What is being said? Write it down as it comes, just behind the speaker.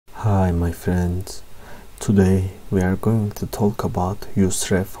Hi my friends, today we are going to talk about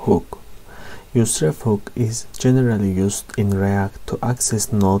useRef hook. useRef hook is generally used in React to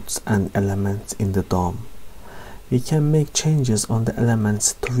access nodes and elements in the DOM. We can make changes on the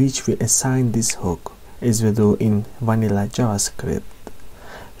elements to which we assign this hook, as we do in vanilla JavaScript.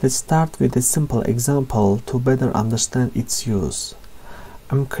 Let's start with a simple example to better understand its use.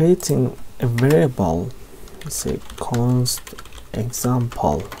 I'm creating a variable, say const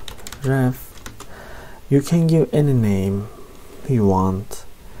example ref. You can give any name you want,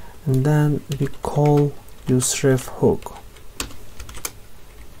 and then we call useRef hook,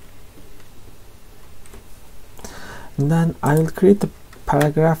 and then I will create a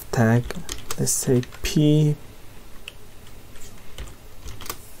paragraph tag, let's say p.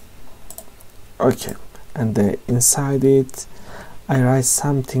 Okay, and inside it I write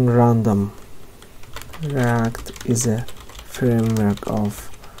something random. React is a framework of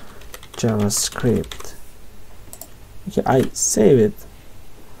JavaScript. Okay, I save it.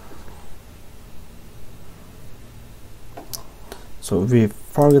 So we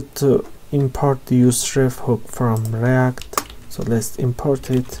forgot to import the useRef hook from React, so let's import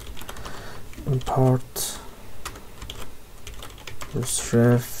it. Import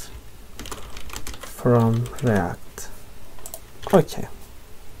useRef from React. Okay.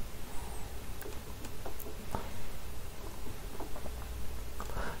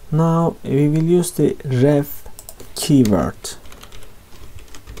 Now we will use the ref keyword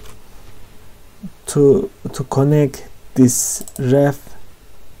to connect this ref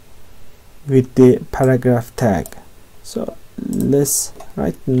with the paragraph tag. So let's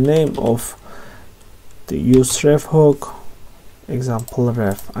write the name of the useRef hook, example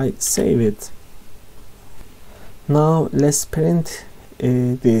ref. I save it. Now let's print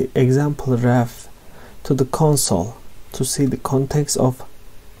the example ref to the console to see the context of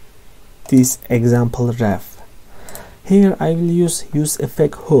this example ref. Here I will use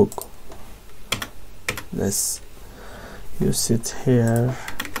useEffect hook. Let's use it here.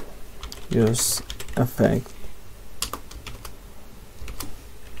 useEffect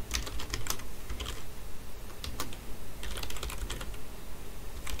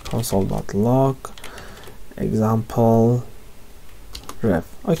console.log example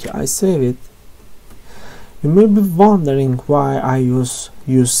ref. Okay, I save it. You may be wondering why I use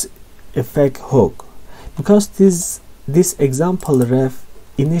effect hook, because this example ref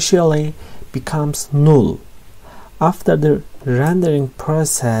initially becomes null. After the rendering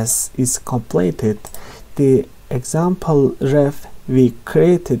process is completed, the example ref we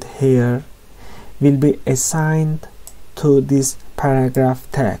created here will be assigned to this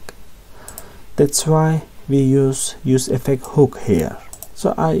paragraph tag. That's why we use useEffect hook here.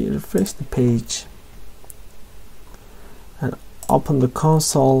 So I refresh the page and open the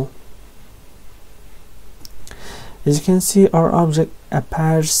console. As you can see, our object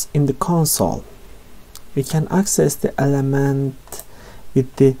appears in the console. We can access the element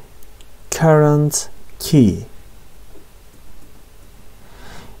with the current key.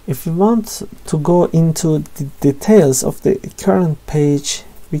 If we want to go into the details of the current page,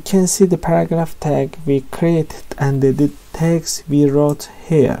 we can see the paragraph tag we created and the text we wrote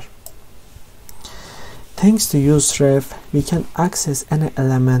here. Thanks to useRef, we can access any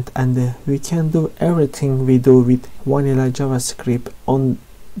element and we can do everything we do with vanilla JavaScript on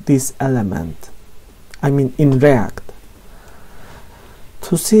this element. I mean in React.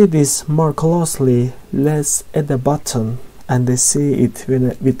 To see this more closely, let's add a button and see it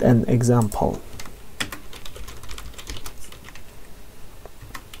with an example.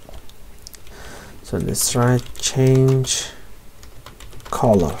 So let's write change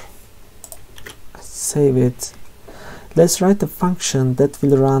color. Save it. Let's write a function that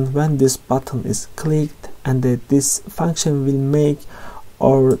will run when this button is clicked, and this function will make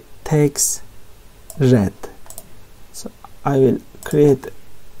our text red. So I will create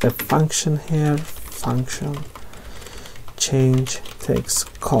a function here, function change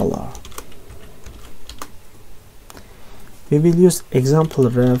text color. We will use example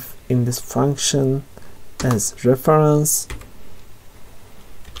ref in this function as reference.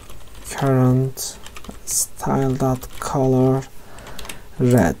 Current style.color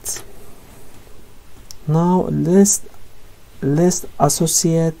red. Now let's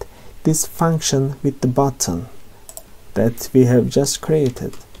associate this function with the button that we have just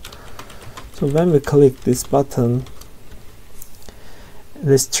created. So when we click this button,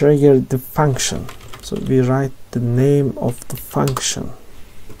 let's trigger the function. So we write the name of the function.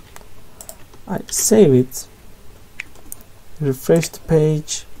 I save it, refresh the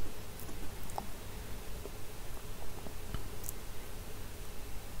page,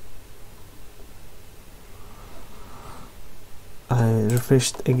 I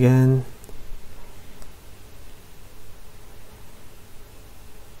refreshed again.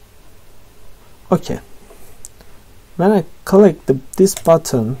 Okay, when I click this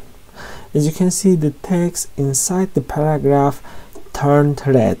button, as you can see, the text inside the paragraph turned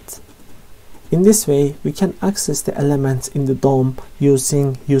red. In this way, we can access the elements in the DOM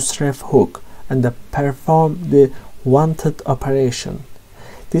using useRef hook and perform the wanted operation.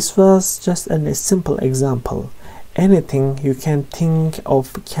 This was just a simple example. Anything you can think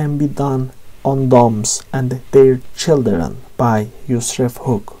of can be done on DOMs and their children by useRef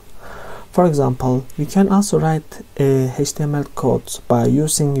hook. For example, we can also write HTML codes by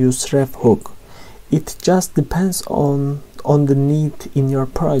using useRef hook. It just depends on the need in your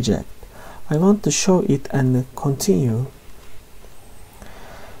project. I want to show it and continue.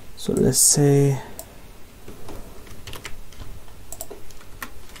 So let's say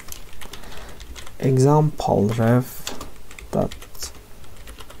example ref dot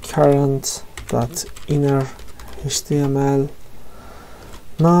current dot inner HTML.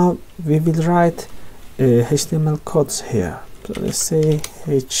 Now we will write HTML codes here. So let's say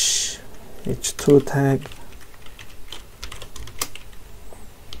h2 tag.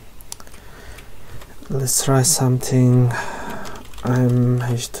 Let's try something. I'm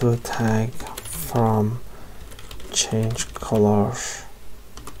h2 tag from change color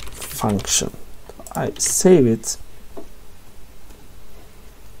function. I save it.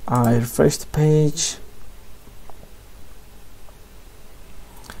 I refresh the page.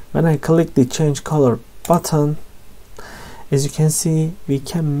 When I click the change color button, as you can see, we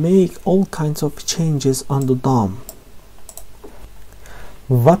can make all kinds of changes on the DOM.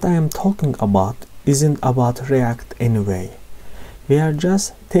 What I am talking about isn't about React anyway. We are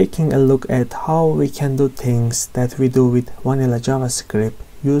just taking a look at how we can do things that we do with vanilla JavaScript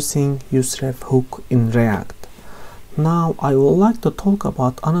using useRef hook in React. Now I would like to talk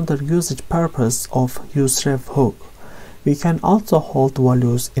about another usage purpose of useRef hook. We can also hold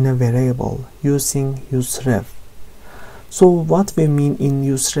values in a variable using useRef. So what we mean in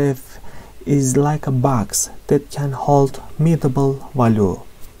useRef is like a box that can hold mutable value.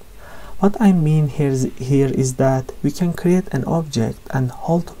 What I mean here is that we can create an object and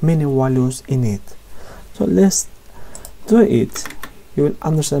hold many values in it. So let's do it. You will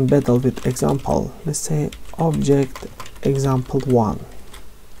understand better with example. Let's say object example 1.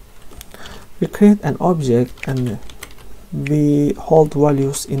 We create an object and we hold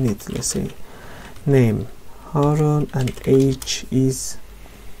values in it. Let's say name Harun and age is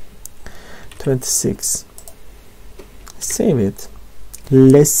 26. Save it.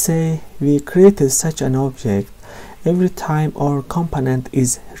 Let's say we created such an object. Every time our component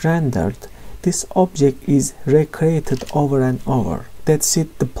is rendered, this object is recreated over and over. That's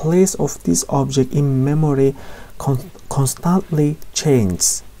it. The place of this object in memory constantly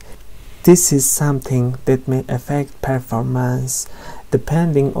changes. This is something that may affect performance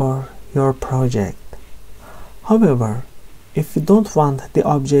depending on your project. However, if you don't want the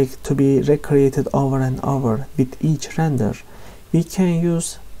object to be recreated over and over with each render, we can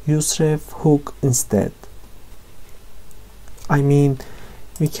use useRef hook instead. I mean,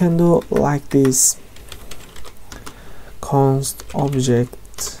 we can do like this: const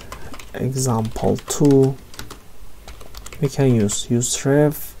object example 2. We can use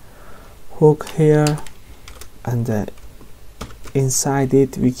useRef hook here, and inside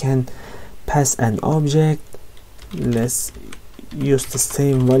it we can pass an object. Let's use the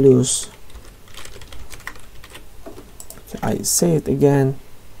same values. I say it again.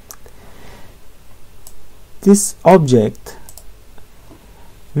 This object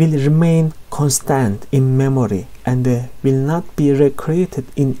will remain constant in memory and will not be recreated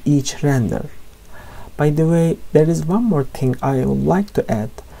in each render. By the way, there is one more thing I would like to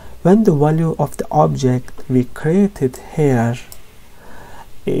add. When the value of the object we created here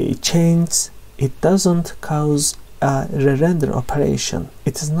changes, it doesn't cause a re-render operation.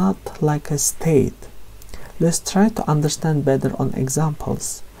 It is not like a state. Let's try to understand better on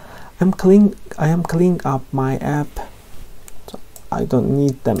examples. I am cleaning up my app, so I don't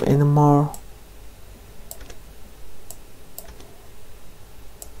need them anymore.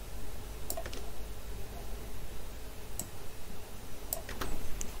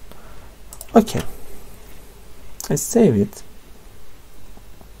 Okay, I save it.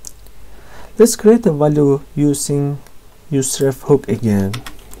 Let's create a value using useRef hook again.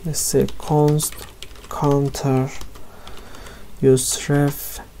 Let's say const counter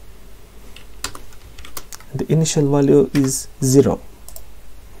useRef. The initial value is 0.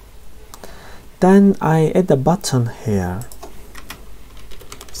 Then I add a button here.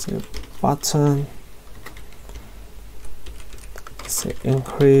 So button say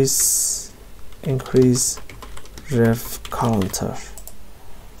increase ref counter.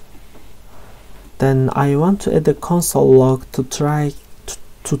 Then I want to add a console log to try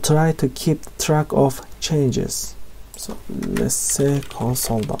to keep track of changes. So let's say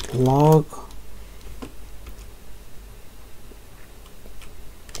console.log.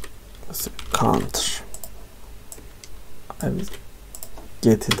 Let's say counter. I will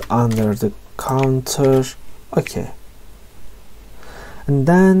get it under the counter. Okay. And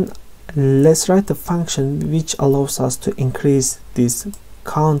then let's write a function which allows us to increase this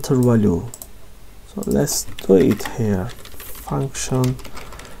counter value. So let's do it here. Function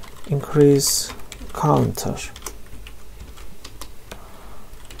increase counter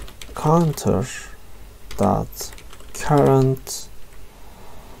dot current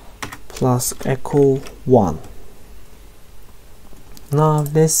plus equal 1. Now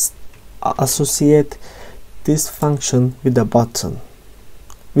let's associate this function with the button.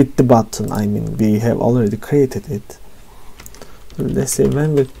 I mean, we have already created it. Let's say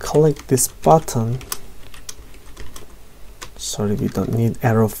when we click this button, sorry, we don't need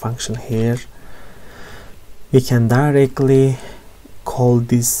arrow function here, we can directly call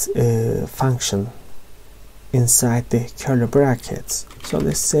this function inside the curly brackets. So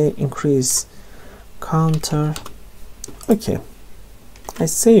let's say increase counter. Okay, I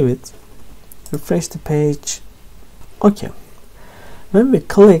save it, refresh the page. Okay, when we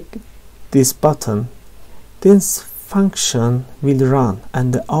click this button, this function will run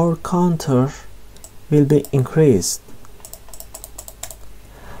and our counter will be increased.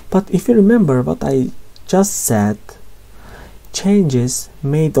 But if you remember what I just said, changes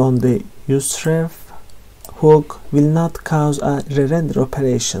made on the useRef hook will not cause a re-render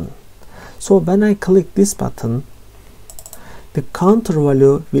operation. So when I click this button, the counter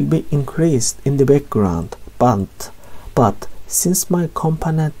value will be increased in the background, but since my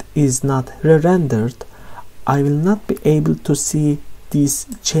component is not re-rendered, I will not be able to see these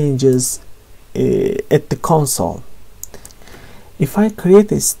changes at the console. If I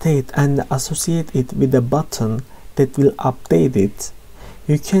create a state and associate it with a button that will update it,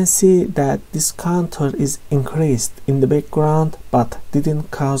 you can see that this counter is increased in the background but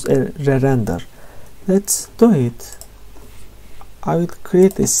didn't cause a re-render. Let's do it. I will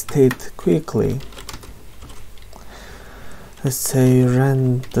create a state quickly. Let's say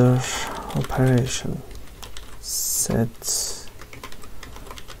render operation. Set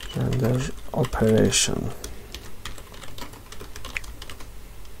render operation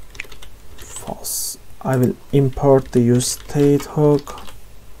false. I will import the useState hook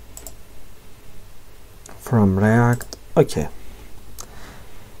from React. Okay,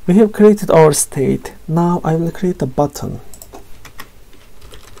 we have created our state. Now I will create a button.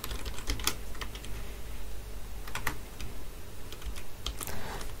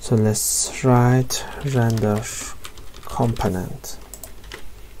 So let's write render component.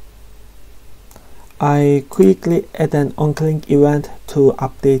 I quickly add an onClick event to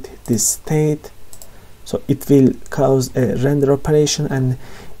update this state, so it will cause a render operation and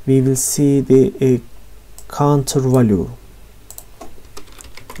we will see the counter value.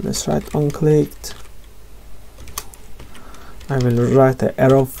 Let's write onClicked. I will write the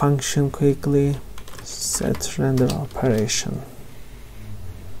arrow function quickly. Set render operation.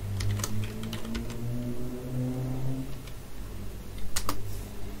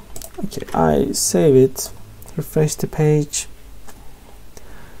 Okay, I save it, refresh the page.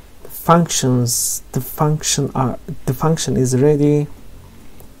 The function is ready.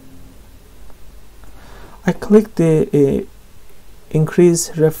 I click the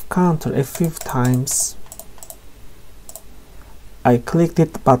increase ref counter a few times. I clicked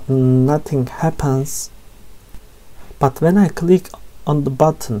it but nothing happens. But when I click on the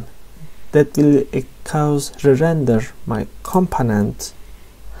button that will cause re-render my component,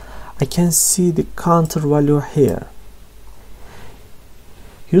 I can see the counter value here.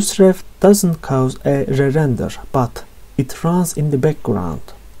 useRef doesn't cause a re-render, but it runs in the background.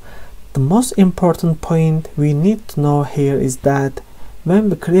 The most important point we need to know here is that when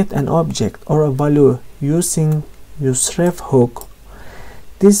we create an object or a value using useRef hook,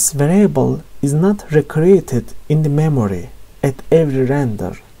 this variable is not recreated in the memory at every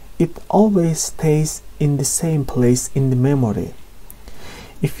render. It always stays in the same place in the memory.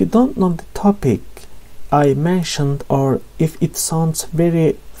 If you don't know the topic I mentioned, or if it sounds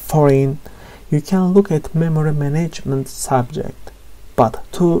very foreign, you can look at memory management subject. But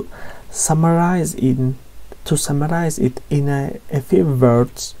to summarize it in a few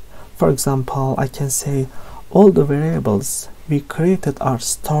words, for example, I can say all the variables we created are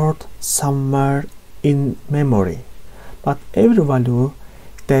stored somewhere in memory, but every value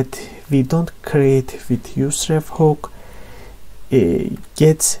that we don't create with useRef hook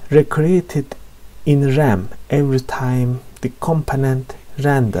gets recreated in RAM every time the component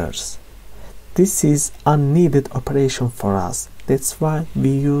renders. This is unneeded operation for us. That's why we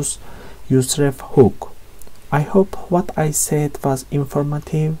use useRef hook. I hope what I said was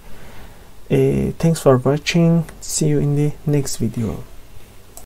informative. Thanks for watching. See you in the next video.